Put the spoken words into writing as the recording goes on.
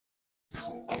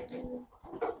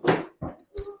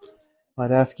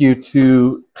I'd ask you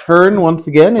to turn once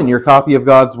again in your copy of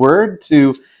God's Word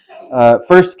to 1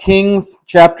 Kings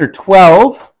chapter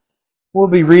 12. We'll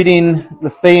be reading the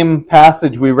same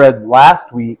passage we read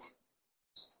last week.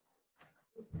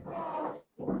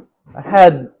 I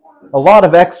had a lot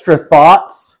of extra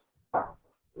thoughts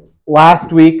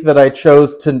last week that I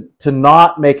chose to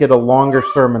not make it a longer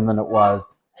sermon than it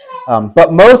was.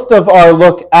 But most of our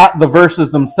look at the verses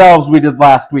themselves we did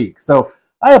last week. So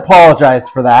I apologize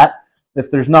for that if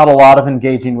there's not a lot of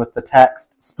engaging with the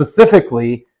text,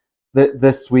 specifically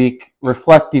this week,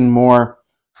 reflecting more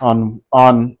on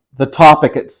the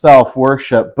topic itself,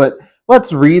 worship. But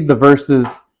let's read the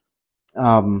verses.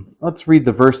 Let's read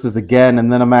the verses again,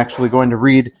 and then I'm actually going to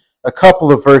read a couple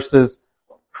of verses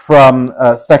from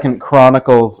 2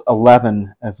 Chronicles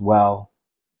 11 as well.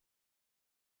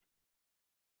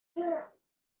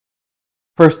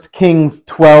 1 Kings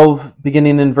 12,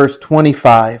 beginning in verse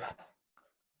 25.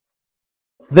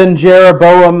 Then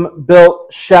Jeroboam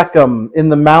built Shechem in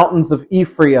the mountains of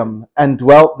Ephraim and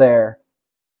dwelt there.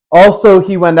 Also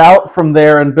he went out from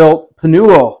there and built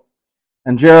Penuel.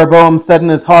 And Jeroboam said in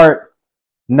his heart,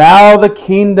 "Now the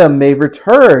kingdom may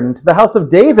return to the house of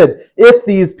David if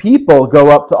these people go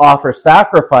up to offer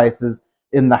sacrifices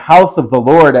in the house of the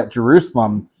Lord at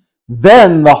Jerusalem.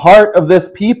 Then the heart of this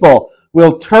people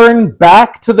will turn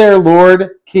back to their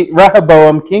lord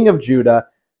Rehoboam, king of Judah,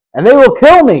 and they will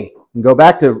kill me and go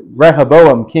back to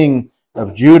Rehoboam, king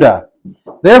of Judah."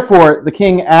 Therefore the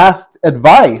king asked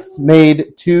advice,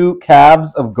 made 2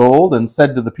 calves of gold, and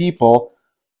said to the people,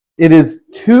 "It is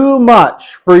too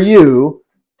much for you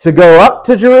to go up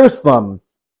to Jerusalem.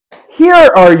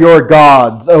 Here are your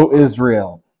gods, O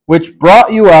Israel, which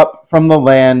brought you up from the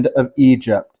land of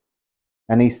Egypt."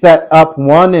 And he set up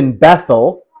one in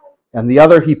Bethel, and the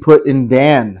other he put in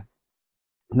Dan.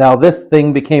 Now this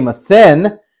thing became a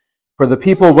sin, for the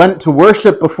people went to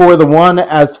worship before the one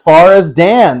as far as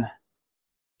Dan.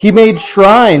 He made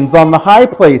shrines on the high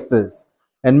places,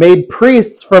 and made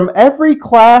priests from every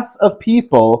class of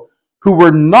people who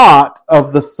were not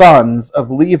of the sons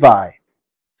of Levi.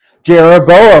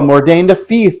 Jeroboam ordained a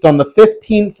feast on the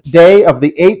 15th day of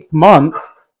the 8th month,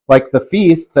 like the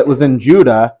feast that was in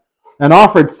Judah, and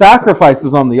offered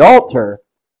sacrifices on the altar.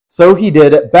 So he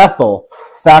did at Bethel,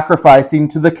 sacrificing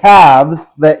to the calves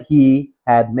that he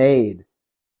had made.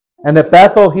 And at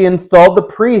Bethel he installed the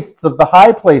priests of the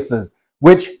high places,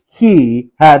 which he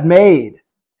had made.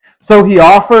 So he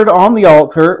offered on the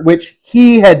altar which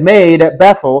he had made at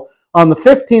Bethel on the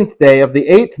 15th day of the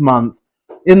 8th month,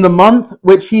 in the month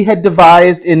which he had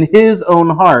devised in his own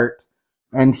heart.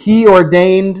 And he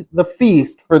ordained the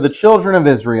feast for the children of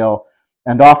Israel,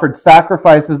 and offered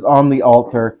sacrifices on the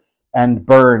altar, and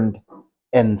burned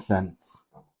incense.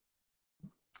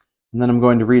 And then I'm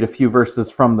going to read a few verses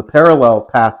from the parallel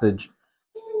passage,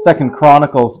 2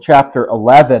 Chronicles chapter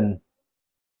 11,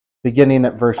 beginning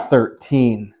at verse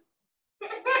 13.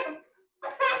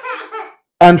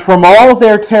 "And from all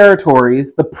their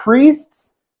territories, the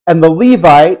priests and the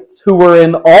Levites who were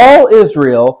in all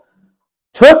Israel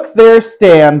took their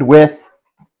stand with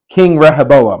King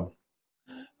Rehoboam.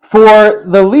 For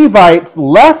the Levites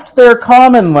left their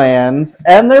common lands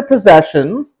and their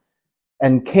possessions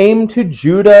and came to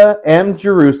Judah and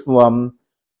Jerusalem,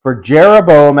 for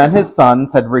Jeroboam and his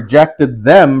sons had rejected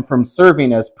them from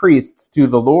serving as priests to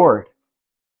the Lord.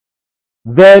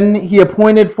 Then he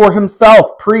appointed for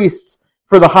himself priests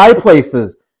for the high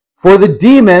places, for the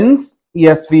demons,"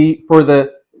 ESV, "for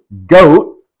the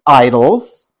goat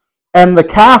idols, and the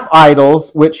calf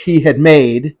idols which he had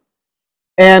made.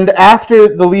 And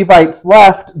after the Levites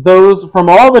left, those from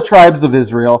all the tribes of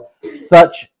Israel,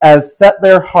 such as set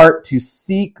their heart to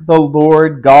seek the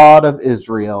Lord God of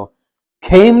Israel,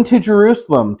 came to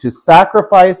Jerusalem to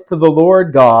sacrifice to the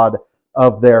Lord God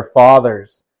of their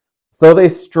fathers. So they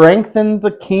strengthened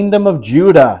the kingdom of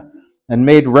Judah and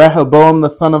made Rehoboam the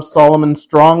son of Solomon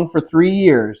strong for 3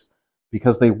 years,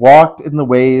 because they walked in the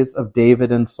ways of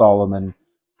David and Solomon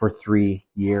for 3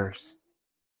 years."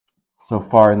 So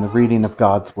far in the reading of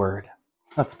God's Word.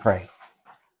 Let's pray.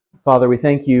 Father, we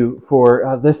thank you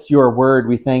for this, your Word.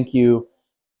 We thank you,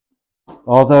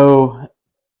 although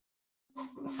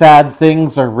sad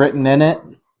things are written in it,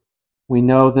 we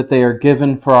know that they are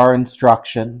given for our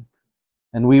instruction.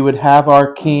 And we would have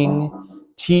our King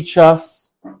teach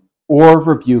us or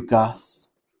rebuke us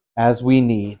as we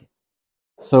need.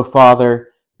 So, Father,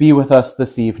 be with us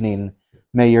this evening.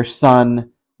 May your Son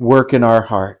work in our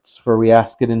hearts, for we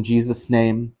ask it in Jesus'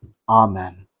 name.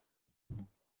 Amen.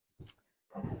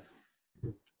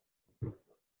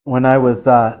 When I was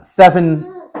 7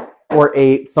 or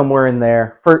 8, somewhere in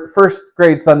there. First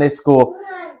grade Sunday school,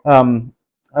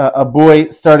 a boy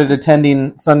started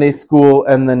attending Sunday school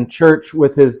and then church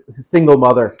with his single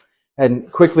mother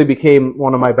and quickly became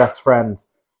one of my best friends.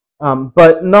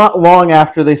 But not long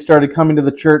after they started coming to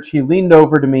the church, he leaned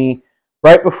over to me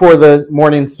right before the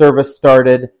morning service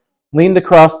started, leaned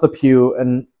across the pew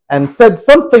and said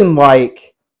something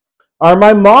like, "Are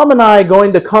my mom and I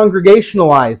going to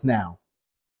congregationalize now?"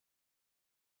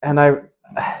 And I,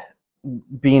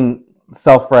 being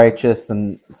self-righteous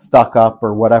and stuck up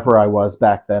or whatever I was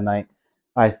back then,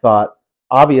 I thought,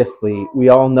 obviously, we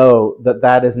all know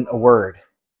that isn't a word.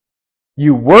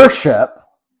 You worship.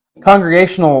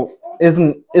 Congregational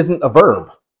isn't a verb.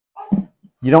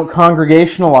 You don't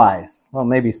congregationalize. Well,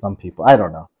 maybe some people. I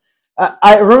don't know.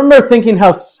 I remember thinking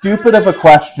how stupid of a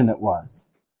question it was,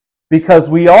 because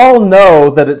we all know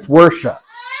that it's worship.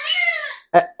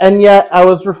 And yet, I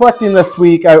was reflecting this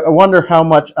week, I wonder how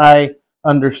much I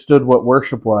understood what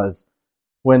worship was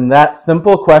when that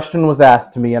simple question was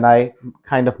asked to me, and I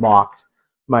kind of mocked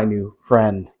my new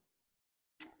friend.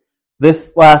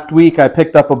 This last week, I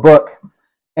picked up a book,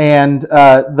 and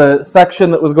the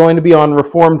section that was going to be on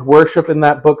Reformed worship in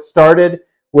that book started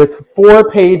with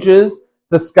 4 pages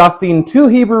discussing 2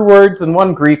 Hebrew words and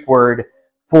 1 Greek word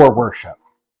for worship.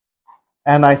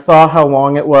 And I saw how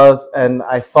long it was, and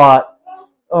I thought,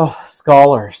 oh,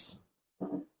 scholars.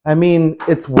 I mean,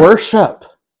 it's worship.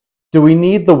 Do we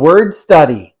need the word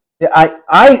study?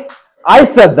 I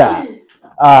said that.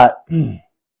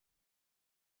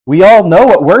 We all know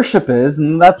what worship is,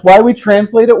 and that's why we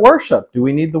translate it worship. Do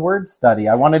we need the word study?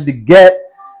 I wanted to get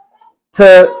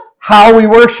to how we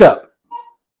worship.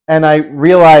 And I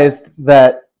realized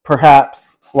that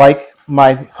perhaps, like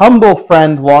my humble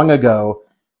friend long ago,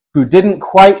 who didn't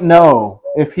quite know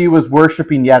if he was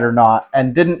worshiping yet or not,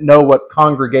 and didn't know what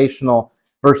congregational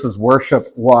versus worship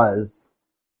was,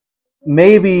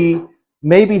 maybe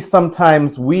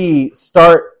sometimes we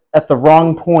start at the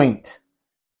wrong point.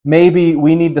 Maybe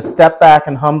we need to step back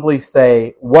and humbly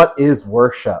say, what is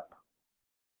worship?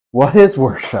 What is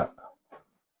worship?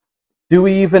 Do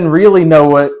we even really know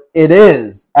what it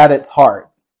is at its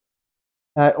heart?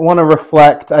 I want to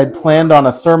reflect. I'd planned on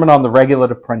a sermon on the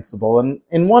regulative principle, and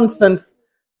in one sense,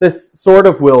 this sort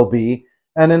of will be,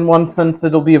 and in one sense,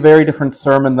 it'll be a very different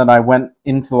sermon than I went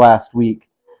into last week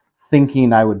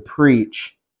thinking I would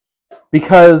preach.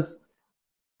 Because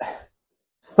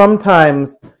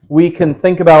sometimes we can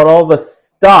think about all the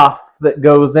stuff that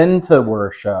goes into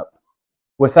worship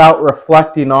without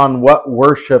reflecting on what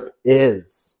worship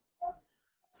is.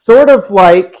 Sort of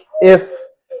like if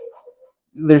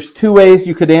there's 2 ways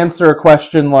you could answer a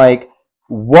question like,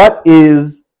 what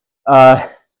is a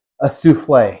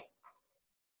souffle?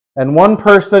 And one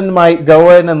person might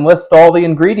go in and list all the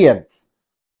ingredients.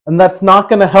 And that's not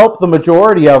going to help the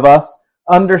majority of us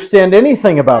understand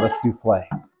anything about a souffle.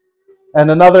 And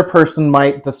another person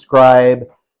might describe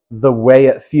the way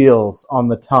it feels on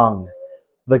the tongue,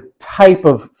 the type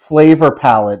of flavor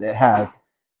palette it has.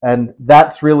 And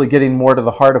that's really getting more to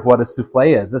the heart of what a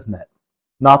souffle is, isn't it?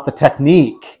 Not the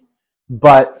technique,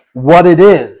 but what it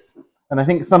is. And I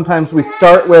think sometimes we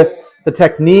start with the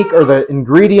technique or the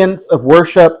ingredients of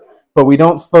worship, but we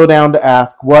don't slow down to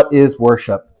ask, what is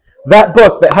worship? That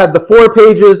book that had the 4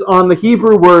 pages on the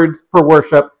Hebrew words for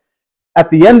worship, at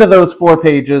the end of those 4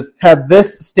 pages, had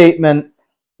this statement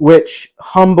which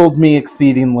humbled me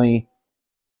exceedingly.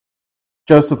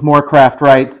 Joseph Morecraft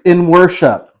writes, in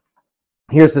worship,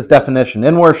 here's his definition,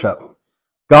 in worship,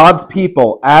 God's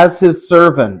people, as his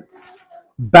servants,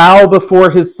 bow before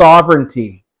his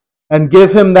sovereignty and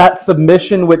give him that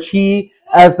submission which he,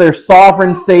 as their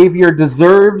sovereign Savior,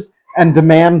 deserves and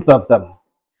demands of them.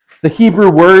 The Hebrew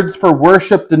words for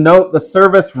worship denote the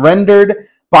service rendered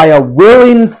by a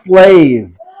willing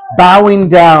slave bowing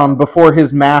down before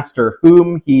his master,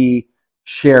 whom he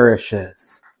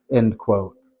cherishes. End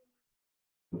quote.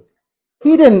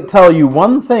 He didn't tell you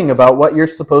one thing about what you're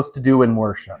supposed to do in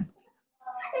worship.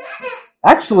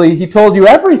 Actually, he told you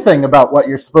everything about what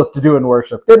you're supposed to do in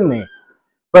worship, didn't he?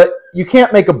 But you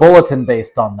can't make a bulletin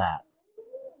based on that.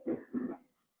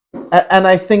 And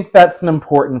I think that's an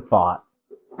important thought.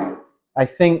 I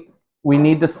think we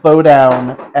need to slow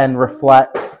down and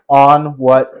reflect on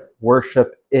what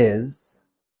worship is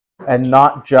and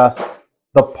not just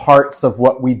the parts of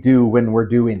what we do when we're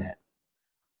doing it.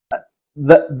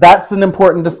 That's an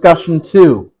important discussion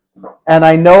too. And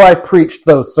I know I've preached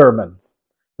those sermons.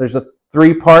 There's a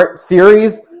 3-part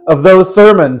series of those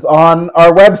sermons on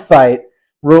our website,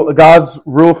 God's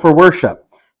Rule for Worship.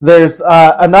 There's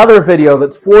another video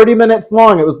that's 40 minutes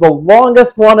long. It was the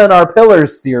longest one in our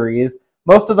Pillars series.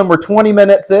 Most of them were 20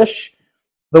 minutes-ish.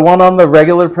 The one on the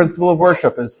regular principle of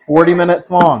worship is 40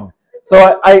 minutes long.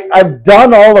 So I've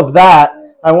done all of that.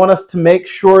 I want us to make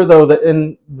sure, though, that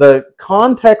in the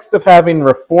context of having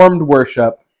Reformed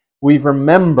worship, we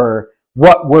remember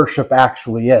what worship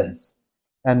actually is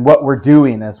and what we're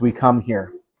doing as we come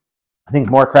here. I think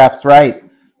Morecraft's right.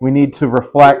 We need to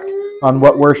reflect on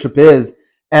what worship is.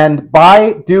 And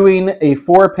by doing a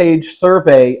 4-page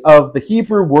survey of the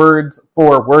Hebrew words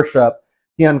for worship,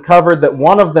 he uncovered that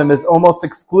one of them is almost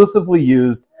exclusively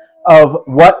used of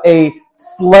what a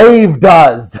slave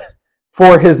does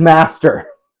for his master.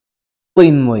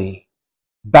 Willingly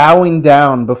bowing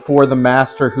down before the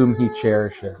master whom he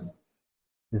cherishes.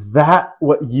 Is that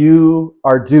what you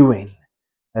are doing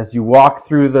as you walk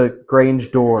through the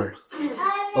Grange doors,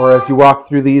 or as you walk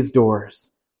through these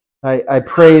doors? I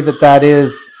pray that that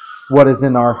is what is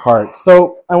in our heart.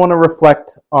 So I want to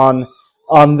reflect on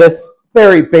this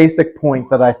very basic point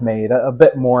that I've made a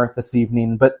bit more this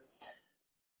evening, but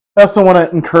I also want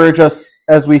to encourage us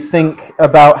as we think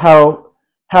about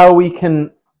how we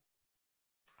can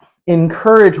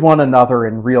encourage one another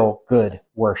in real good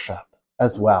worship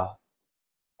as well.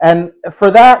 And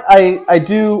for that, I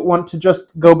do want to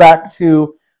just go back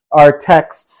to our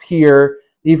texts here,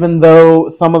 even though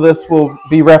some of this will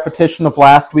be repetition of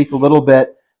last week a little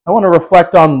bit. I want to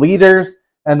reflect on leaders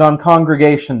and on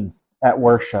congregations at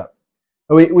worship.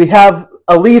 We have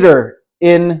a leader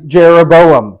in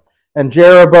Jeroboam, and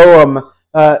Jeroboam,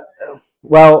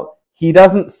 he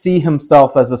doesn't see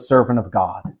himself as a servant of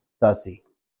God, does he?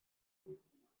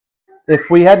 If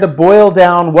we had to boil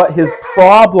down what his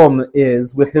problem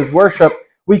is with his worship,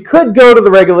 we could go to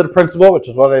the regulative principle, which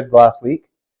is what I did last week,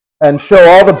 and show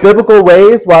all the biblical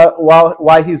ways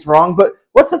why he's wrong. But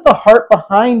what's at the heart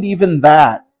behind even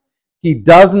that? He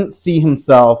doesn't see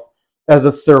himself as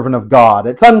a servant of God.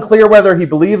 It's unclear whether he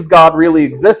believes God really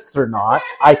exists or not,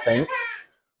 I think.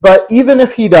 But even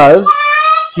if he does,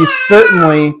 he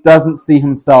certainly doesn't see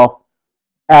himself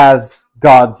as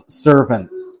God's servant.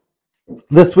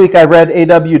 This week I read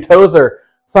A.W. Tozer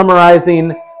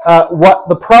summarizing what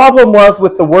the problem was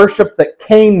with the worship that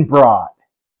Cain brought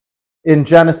in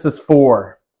Genesis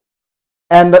 4.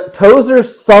 And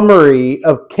Tozer's summary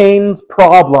of Cain's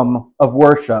problem of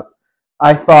worship,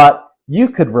 I thought you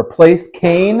could replace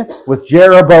Cain with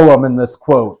Jeroboam in this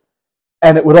quote,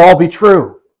 and it would all be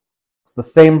true. It's the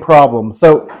same problem.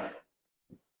 So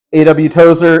A.W.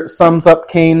 Tozer sums up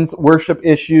Cain's worship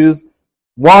issues.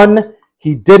 1,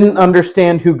 he didn't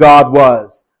understand who God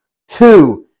was.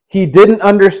 2, he didn't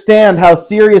understand how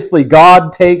seriously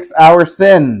God takes our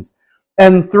sins.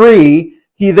 And 3,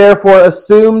 he therefore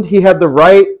assumed he had the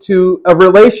right to a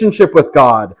relationship with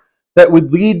God that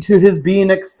would lead to his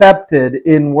being accepted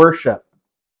in worship.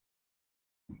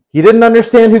 He didn't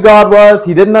understand who God was.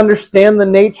 He didn't understand the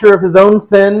nature of his own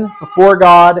sin before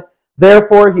God.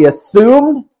 Therefore, he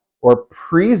assumed or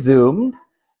presumed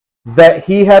that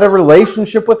he had a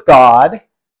relationship with God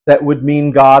that would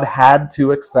mean God had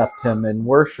to accept him in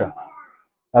worship.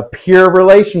 A pure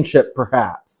relationship,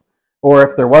 perhaps. Or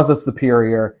if there was a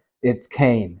superior, it's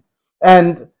Cain.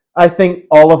 And I think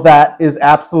all of that is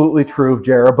absolutely true of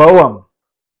Jeroboam.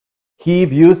 He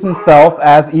views himself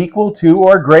as equal to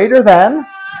or greater than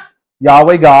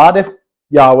Yahweh God, if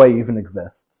Yahweh even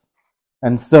exists.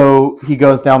 And so he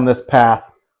goes down this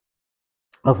path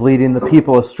of leading the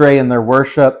people astray in their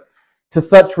worship to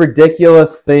such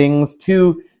ridiculous things,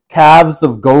 2 calves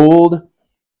of gold.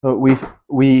 How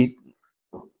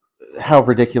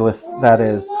ridiculous that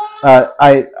is.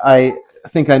 I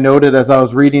think I noted as I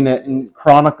was reading it in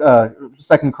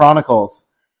Second Chronicles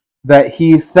that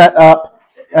he set up,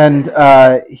 and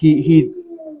he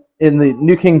in the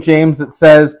New King James it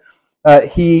says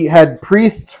he had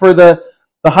priests for the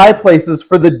high places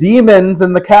for the demons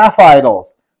and the calf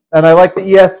idols. And I like the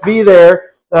ESV there,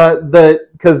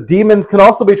 because demons can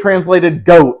also be translated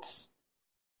goats.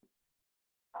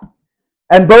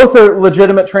 And both are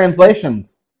legitimate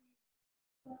translations,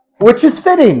 which is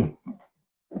fitting,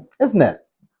 isn't it?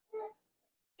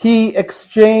 He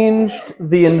exchanged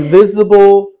the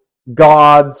invisible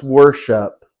God's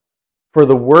worship for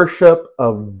the worship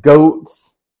of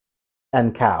goats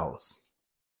and cows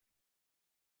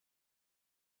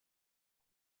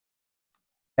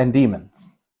and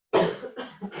demons.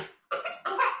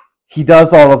 He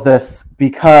does all of this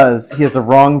because he has a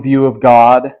wrong view of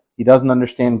God. He doesn't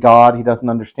understand God. He doesn't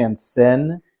understand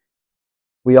sin.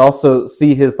 We also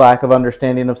see his lack of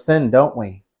understanding of sin, don't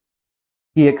we?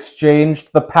 He exchanged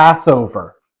the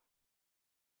Passover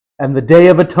and the Day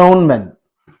of Atonement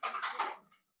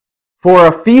for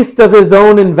a feast of his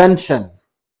own invention.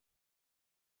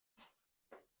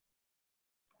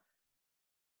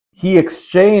 He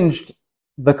exchanged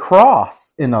the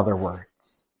cross, in other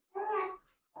words.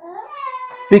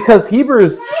 Because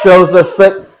Hebrews shows us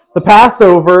that the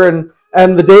Passover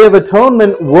and the Day of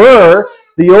Atonement were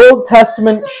the Old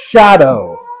Testament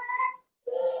shadow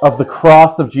of the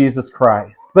cross of Jesus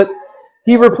Christ. But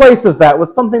he replaces that with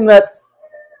something that's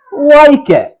like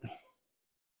it,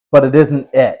 but it isn't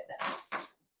it.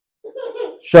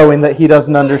 Showing that he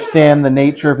doesn't understand the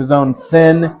nature of his own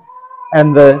sin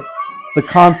and the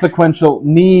consequential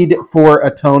need for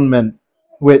atonement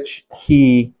which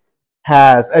he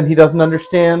has. And he doesn't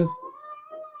understand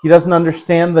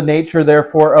the nature,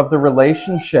 therefore, of the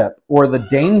relationship or the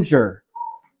danger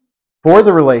for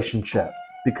the relationship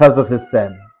because of his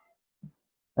sin.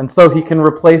 And so he can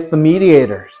replace the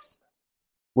mediators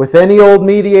with any old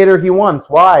mediator he wants.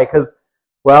 Why? Because,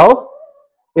 well,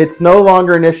 it's no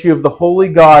longer an issue of the holy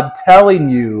God telling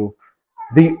you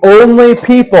the only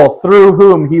people through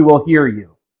whom he will hear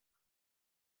you.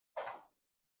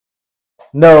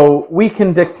 No, we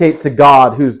can dictate to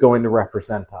God who's going to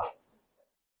represent us.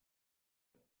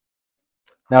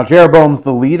 Now, Jeroboam's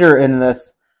the leader in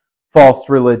this false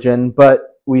religion,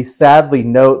 but we sadly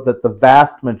note that the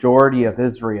vast majority of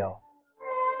Israel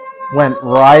went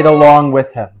right along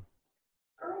with him.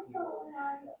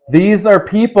 These are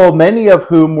people, many of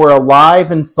whom were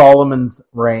alive in Solomon's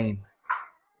reign.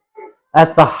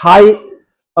 At the height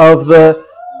of the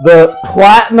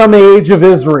platinum age of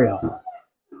Israel,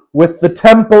 with the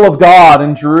temple of God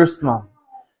in Jerusalem.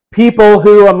 People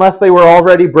who, unless they were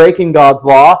already breaking God's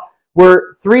law,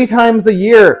 were 3 times a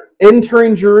year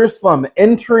entering Jerusalem,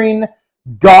 entering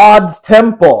God's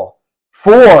temple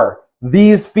for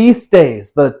these feast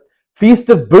days, the Feast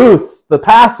of Booths, the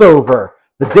Passover,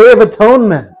 the Day of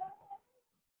Atonement.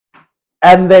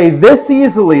 And they this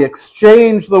easily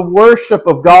exchange the worship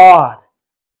of God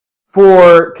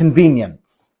for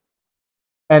convenience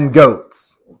and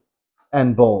goats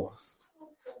and bulls.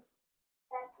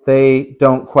 They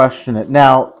don't question it.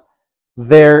 Now,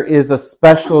 there is a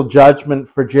special judgment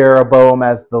for Jeroboam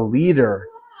as the leader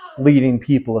leading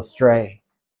people astray.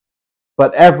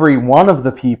 But every one of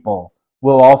the people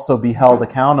will also be held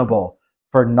accountable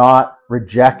for not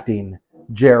rejecting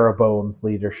Jeroboam's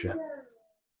leadership.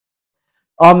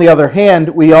 On the other hand,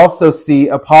 we also see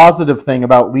a positive thing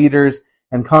about leaders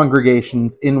and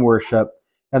congregations in worship,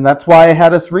 and that's why I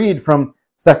had us read from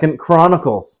 2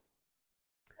 Chronicles.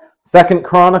 2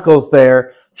 Chronicles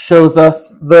there shows us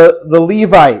the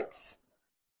Levites.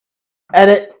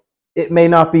 And it may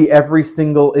not be every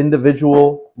single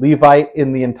individual Levite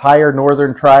in the entire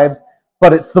northern tribes,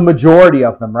 but it's the majority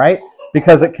of them, right?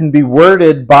 Because it can be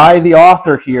worded by the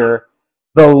author here,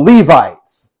 the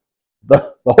Levites,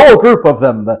 the whole group of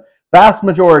them, the vast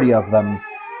majority of them,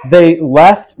 they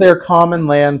left their common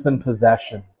lands and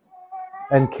possessions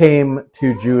and came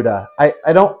to Judah. I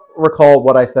don't recall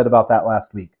what I said about that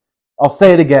last week. I'll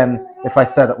say it again if I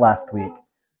said it last week.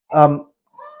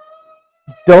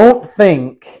 Don't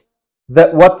think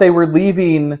that what they were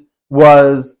leaving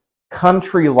was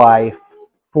country life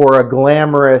for a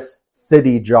glamorous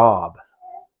city job.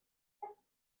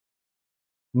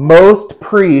 Most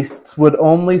priests would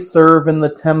only serve in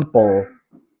the temple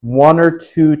 1 or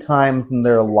 2 times in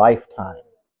their lifetime.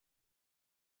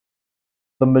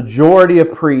 The majority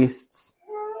of priests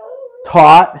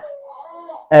taught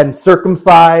and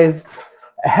circumcised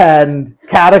and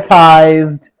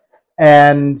catechized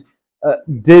and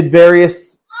did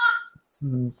various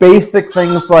basic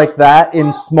things like that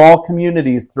in small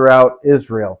communities throughout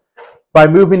Israel. By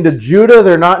moving to Judah,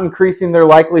 they're not increasing their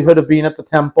likelihood of being at the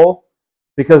temple,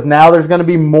 because now there's going to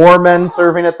be more men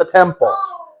serving at the temple.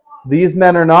 These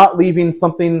men are not leaving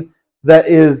something that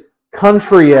is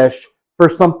country-ish for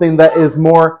something that is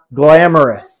more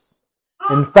glamorous.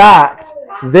 In fact,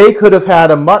 they could have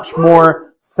had a much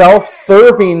more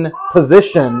self-serving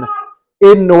position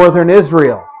in northern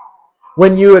Israel.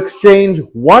 When you exchange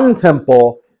one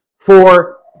temple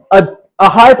for a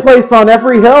high place on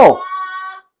every hill,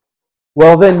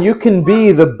 well, then you can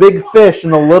be the big fish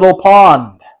in a little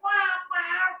pond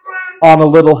on a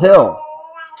little hill.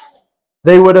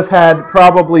 They would have had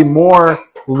probably more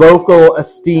local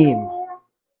esteem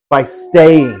by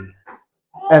staying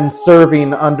and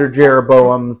serving under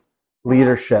Jeroboam's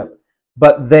leadership.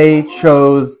 But they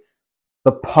chose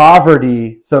the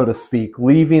poverty, so to speak,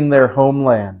 leaving their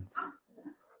homelands,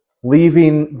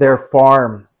 leaving their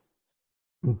farms,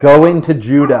 going to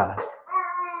Judah,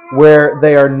 where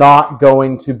they are not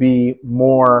going to be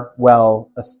more well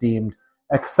esteemed,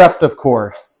 except, of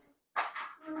course,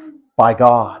 by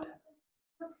God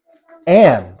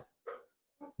and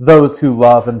those who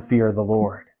love and fear the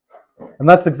Lord. And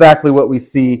that's exactly what we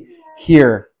see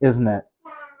here, isn't it?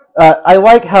 I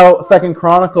like how 2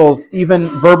 Chronicles even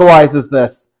verbalizes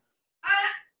this.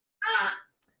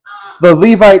 The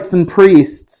Levites and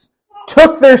priests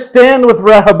took their stand with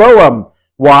Rehoboam.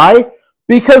 Why?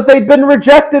 Because they'd been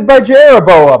rejected by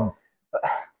Jeroboam.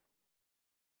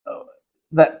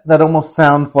 That almost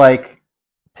sounds like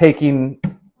taking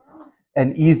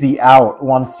an easy out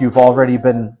once you've already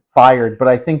been fired. But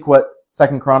I think what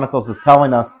 2 Chronicles is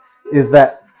telling us is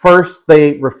that first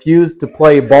they refused to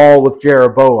play ball with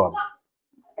Jeroboam.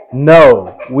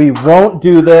 No, we won't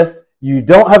do this. You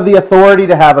don't have the authority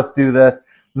to have us do this.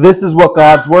 This is what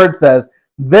God's word says.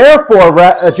 Therefore,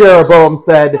 Jeroboam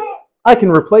said, I can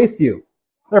replace you.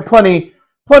 There are plenty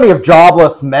of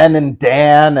jobless men in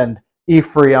Dan and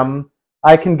Ephraim.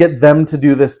 I can get them to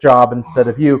do this job instead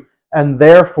of you. And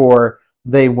therefore,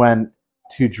 they went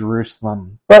to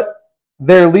Jerusalem. But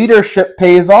their leadership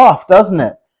pays off, doesn't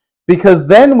it? Because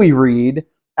then we read,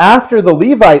 after the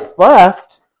Levites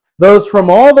left, those from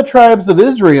all the tribes of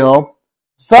Israel,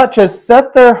 such as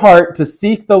set their heart to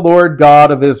seek the Lord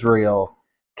God of Israel,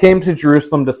 came to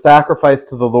Jerusalem to sacrifice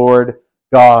to the Lord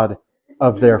God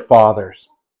of their fathers.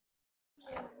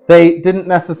 They didn't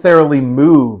necessarily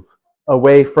move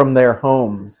away from their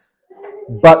homes,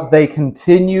 but they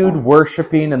continued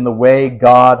worshiping in the way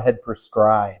God had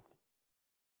prescribed.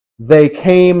 They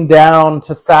came down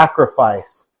to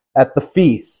sacrifice at the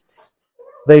feasts.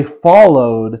 They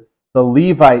followed the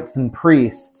Levites and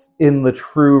priests in the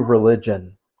true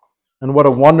religion. And what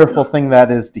a wonderful thing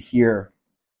that is to hear.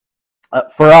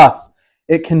 For us,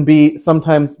 it can be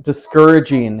sometimes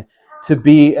discouraging to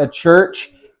be a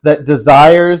church that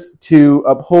desires to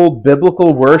uphold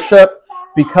biblical worship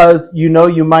because you know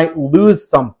you might lose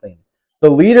something. The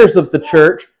leaders of the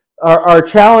church are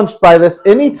challenged by this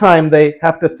anytime they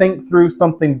have to think through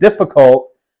something difficult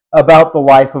about the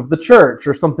life of the church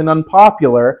or something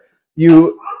unpopular.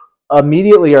 You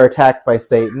immediately are attacked by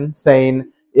Satan,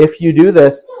 saying, if you do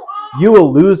this, you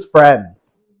will lose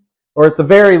friends. Or at the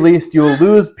very least, you will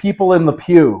lose people in the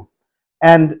pew.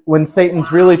 And when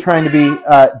Satan's really trying to be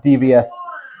devious,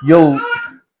 you'll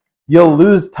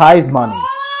lose tithe money.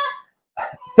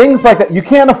 Things like that you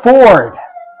can't afford.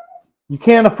 You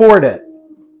can't afford it.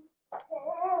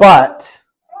 But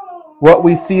what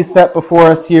we see set before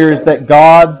us here is that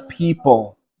God's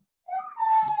people,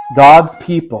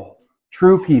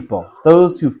 true people,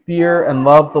 those who fear and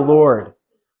love the Lord,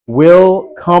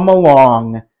 will come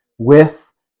along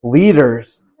with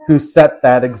leaders who set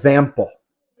that example.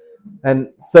 And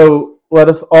so let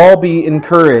us all be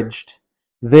encouraged.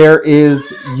 There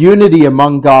is unity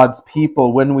among God's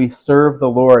people when we serve the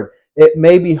Lord. It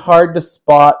may be hard to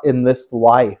spot in this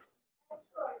life,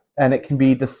 and it can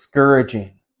be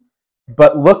discouraging.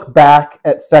 But look back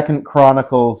at 2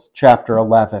 Chronicles chapter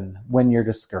 11 when you're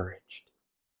discouraged.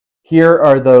 Here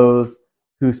are those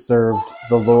who served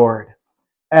the Lord.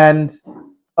 And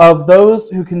of those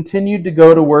who continued to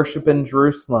go to worship in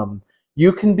Jerusalem,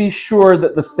 you can be sure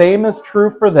that the same is true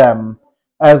for them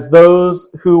as those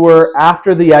who were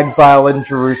after the exile in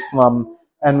Jerusalem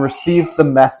and received the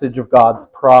message of God's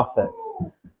prophets,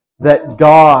 that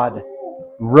God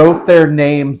wrote their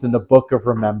names in a book of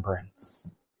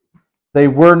remembrance. They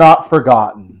were not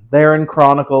forgotten. There in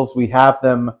Chronicles, we have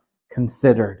them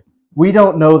considered. We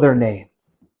don't know their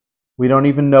names. We don't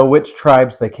even know which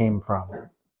tribes they came from.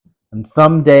 And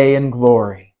someday in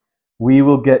glory, we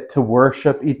will get to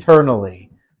worship eternally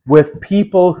with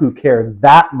people who care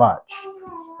that much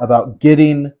about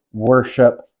getting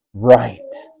worship right.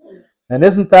 And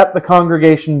isn't that the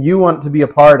congregation you want to be a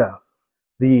part of?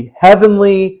 The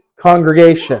heavenly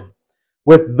congregation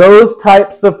with those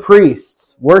types of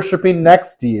priests worshiping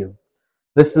next to you.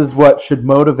 This is what should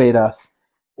motivate us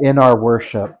in our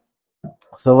worship.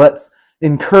 So let's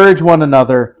encourage one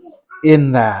another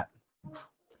in that.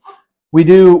 We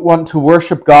do want to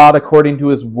worship God according to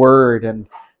His Word, and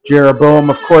Jeroboam,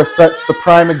 of course, sets the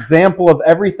prime example of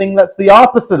everything that's the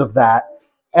opposite of that,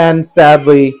 and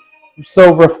sadly,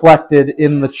 so reflected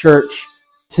in the church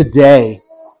today.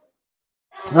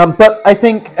 But I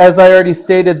think, as I already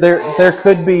stated, there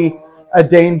could be a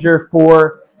danger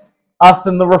for us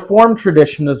in the Reformed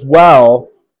tradition as well,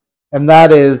 and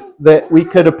that is that we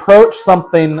could approach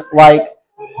something like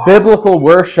biblical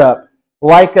worship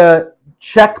like a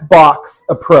checkbox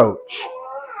approach.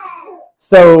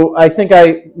 So I think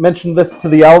I mentioned this to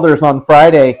the elders on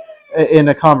Friday in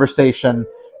a conversation.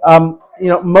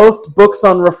 Most books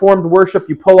on Reformed worship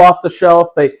you pull off the shelf,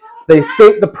 they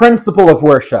state the principle of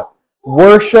worship.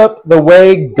 Worship the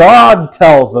way God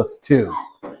tells us to.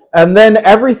 And then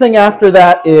everything after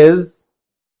that is,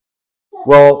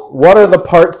 well, what are the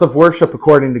parts of worship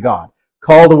according to God?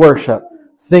 Call to worship,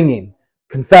 singing,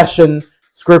 confession,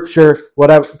 Scripture,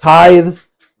 whatever, tithes,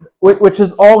 which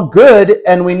is all good,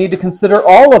 and we need to consider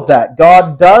all of that.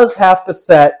 God does have to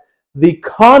set the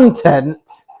content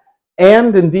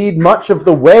and indeed much of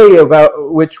the way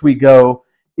about which we go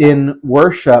in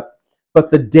worship. But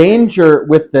the danger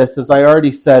with this, as I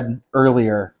already said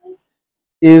earlier,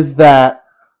 is that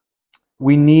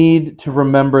we need to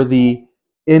remember the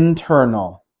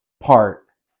internal part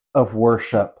of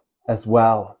worship as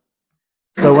well.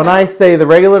 So when I say the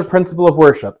regular principle of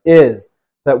worship is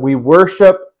that we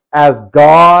worship as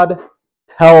God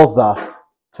tells us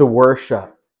to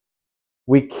worship,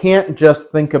 we can't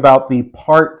just think about the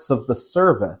parts of the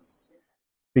service,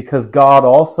 because God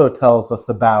also tells us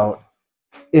about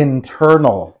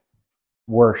internal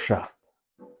worship,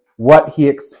 what he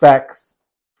expects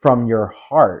from your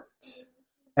heart.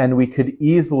 And we could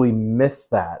easily miss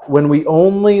that. When we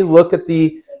only look at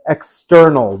the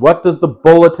external, what does the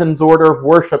bulletin's order of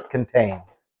worship contain?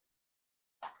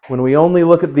 When we only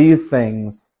look at these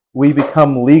things, we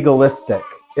become legalistic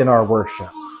in our worship.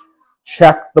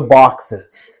 Check the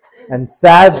boxes. And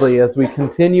sadly, as we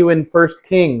continue in 1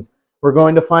 Kings, we're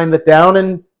going to find that down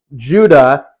in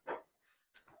Judah,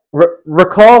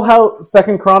 recall how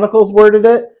 2 Chronicles worded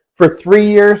it? For 3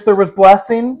 years there was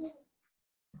blessing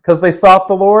because they sought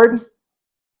the Lord.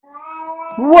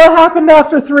 What happened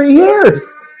after 3 years?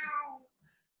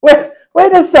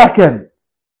 Wait a second.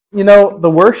 The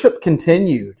worship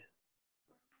continued.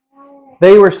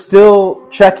 They were still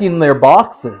checking their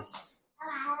boxes,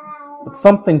 but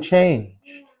something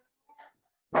changed.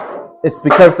 It's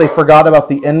because they forgot about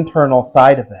the internal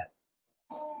side of it.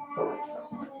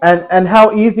 And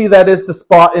how easy that is to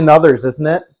spot in others, isn't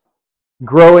it?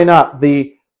 Growing up,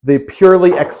 the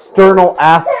purely external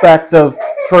aspect of,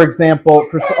 for example,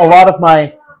 for a lot of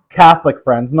my Catholic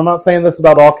friends, and I'm not saying this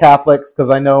about all Catholics, because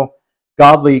I know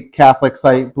godly Catholics,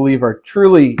 I believe, are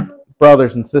truly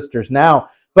brothers and sisters now.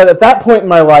 But at that point in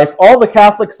my life, all the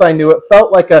Catholics I knew, it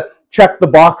felt like a check the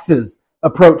boxes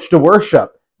approach to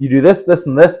worship. You do this, this,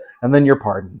 and this, and then you're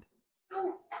pardoned.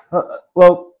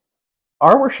 Well,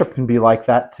 our worship can be like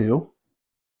that too.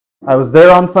 I was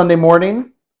there on Sunday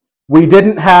morning. We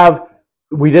didn't have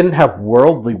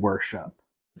worldly worship.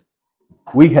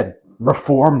 We had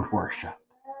Reformed worship.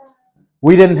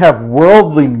 We didn't have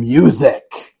worldly music.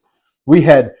 We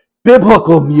had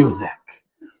biblical music.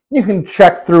 You can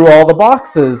check through all the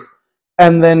boxes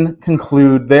and then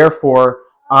conclude, therefore,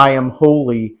 I am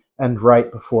holy and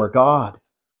right before God.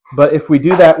 But if we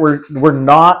do that, we're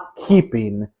not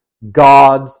keeping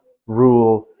God's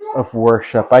rule of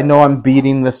worship. I know I'm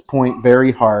beating this point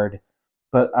very hard,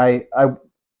 but I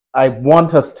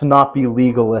want us to not be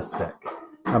legalistic.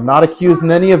 I'm not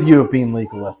accusing any of you of being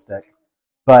legalistic,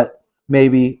 but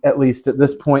maybe, at least at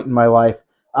this point in my life,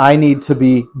 I need to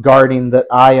be guarding that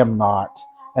I am not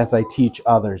as I teach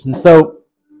others. And so,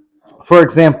 for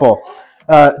example,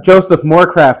 Joseph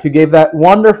Moorcraft, who gave that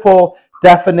wonderful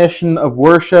definition of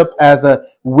worship as a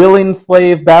willing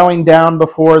slave bowing down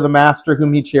before the master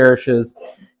whom he cherishes,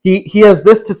 he has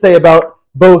this to say about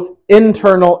both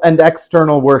internal and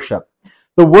external worship.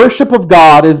 The worship of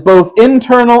God is both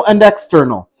internal and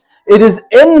external. It is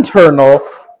internal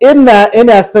in that, in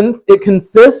essence, it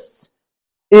consists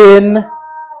in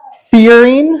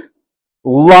fearing,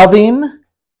 loving,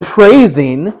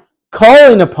 praising,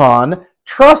 calling upon,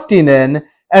 trusting in,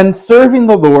 and serving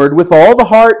the Lord with all the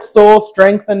heart, soul,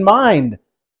 strength, and mind,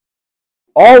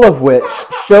 all of which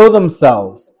show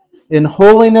themselves in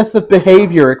holiness of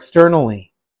behavior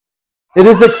externally. It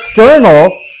is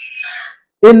external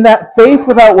in that faith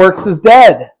without works is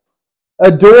dead.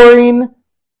 Adoring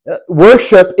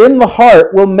worship in the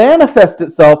heart will manifest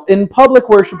itself in public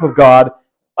worship of God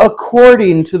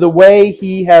according to the way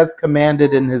he has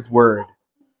commanded in his word.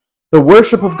 The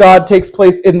worship of God takes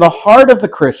place in the heart of the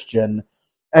Christian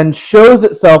and shows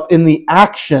itself in the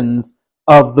actions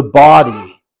of the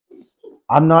body.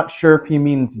 I'm not sure if he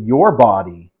means your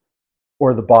body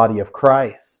or the body of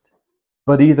Christ,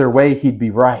 but either way, he'd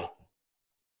be right.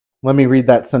 Let me read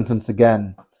that sentence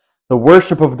again. The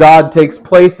worship of God takes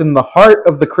place in the heart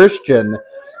of the Christian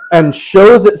and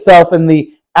shows itself in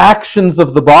the actions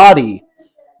of the body.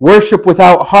 Worship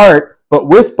without heart, but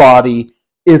with body,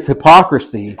 is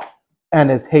hypocrisy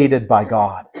and is hated by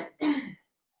God.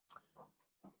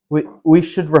 We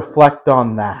should reflect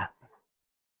on that.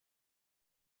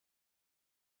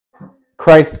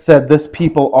 Christ said, "This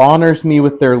people honors me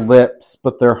with their lips,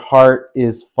 but their heart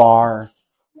is far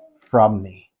from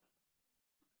me."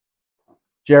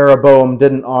 Jeroboam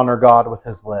didn't honor God with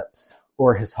his lips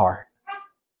or his heart.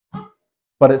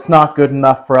 But it's not good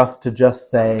enough for us to just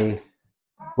say,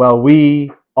 well,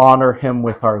 we honor him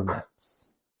with our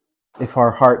lips. if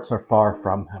our hearts are far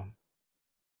from him.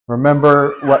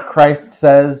 Remember what Christ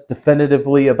says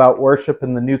definitively about worship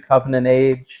in the New Covenant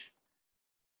age: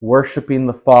 worshiping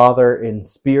the Father in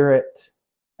spirit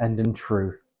and in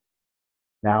truth.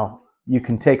 Now, you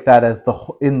can take that as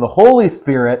in the Holy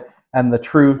Spirit and the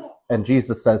truth, and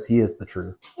Jesus says he is the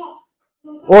truth.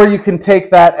 Or you can take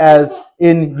that as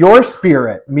in your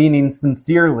spirit, meaning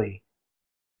sincerely.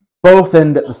 Both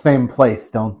end at the same place,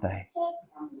 don't they?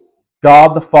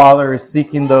 God the Father is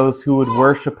seeking those who would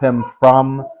worship him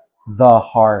from the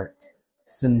heart,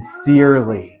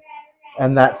 sincerely.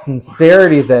 And that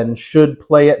sincerity then should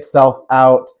play itself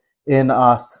out in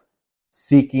us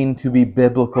seeking to be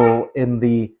biblical in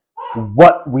the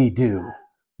what we do,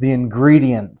 the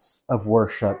ingredients of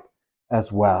worship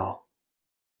as well.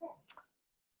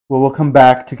 Well, we'll come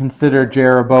back to consider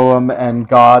Jeroboam and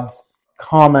God's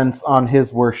comments on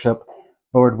his worship,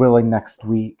 Lord willing, next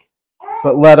week.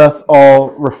 But let us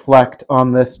all reflect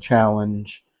on this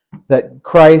challenge, that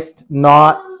Christ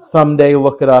not someday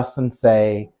look at us and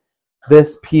say,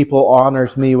 "This people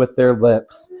honors me with their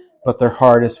lips, but their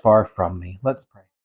heart is far from me." Let's pray.